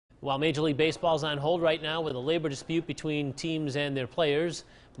While Major League Baseball is on hold right now with a labor dispute between teams and their players,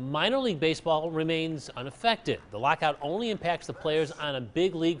 minor league baseball remains unaffected. The lockout only impacts the players on a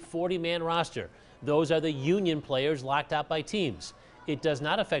big league 40-man roster. Those are the union players locked out by teams. It does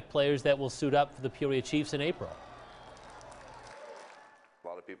not affect players that will suit up for the Peoria Chiefs in April. A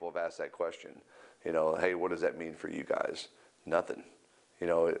lot of people have asked that question. Hey, what does that mean for you guys? Nothing.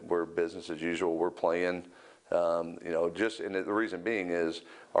 We're business as usual. We're playing. And the reason being is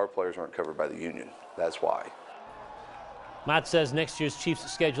our players aren't covered by the union. That's why. Mott says next year's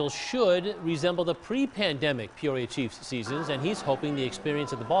Chiefs schedule should resemble the pre-pandemic Peoria Chiefs seasons, and he's hoping the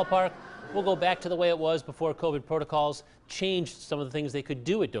experience at the ballpark will go back to the way it was before COVID protocols changed some of the things they could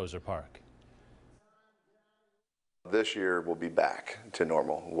do at Dozer Park. This year we'll be back to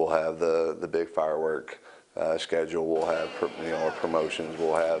normal. We'll have the big firework schedule. We'll have our promotions.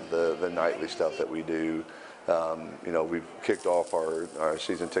 We'll have the nightly stuff that we do. We've kicked off our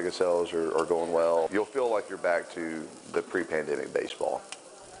season ticket sales are going well. You'll feel like you're back to the pre-pandemic baseball.